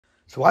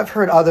So I've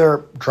heard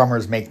other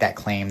drummers make that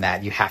claim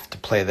that you have to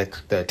play the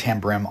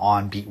tambourin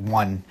on beat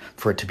one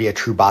for it to be a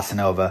true bossa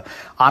nova.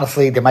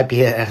 Honestly, there might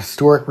be a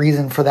historic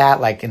reason for that,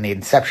 like in the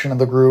inception of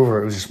the groove,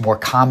 or it was just more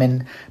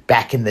common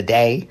back in the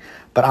day.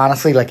 But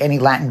honestly, like any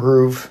Latin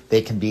groove,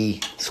 they can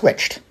be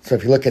switched. So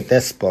if you look at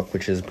this book,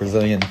 which is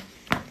Brazilian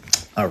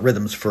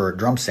Rhythms for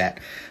Drum Set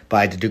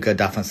by Duduca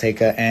da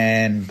Fonseca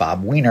and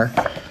Bob Weiner,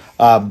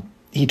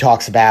 he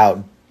talks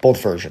about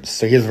both versions.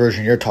 So here's the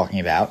version you're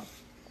talking about.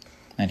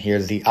 And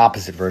here's the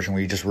opposite version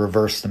where you just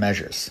reverse the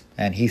measures.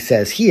 And he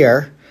says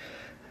here,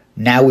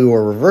 now we will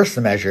reverse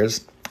the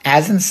measures.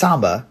 As in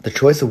samba, the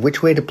choice of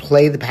which way to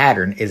play the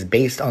pattern is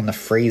based on the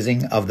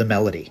phrasing of the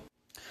melody.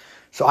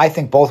 So I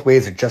think both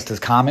ways are just as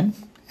common,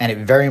 and it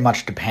very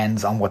much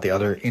depends on what the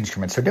other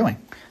instruments are doing.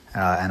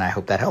 And I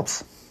hope that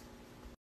helps.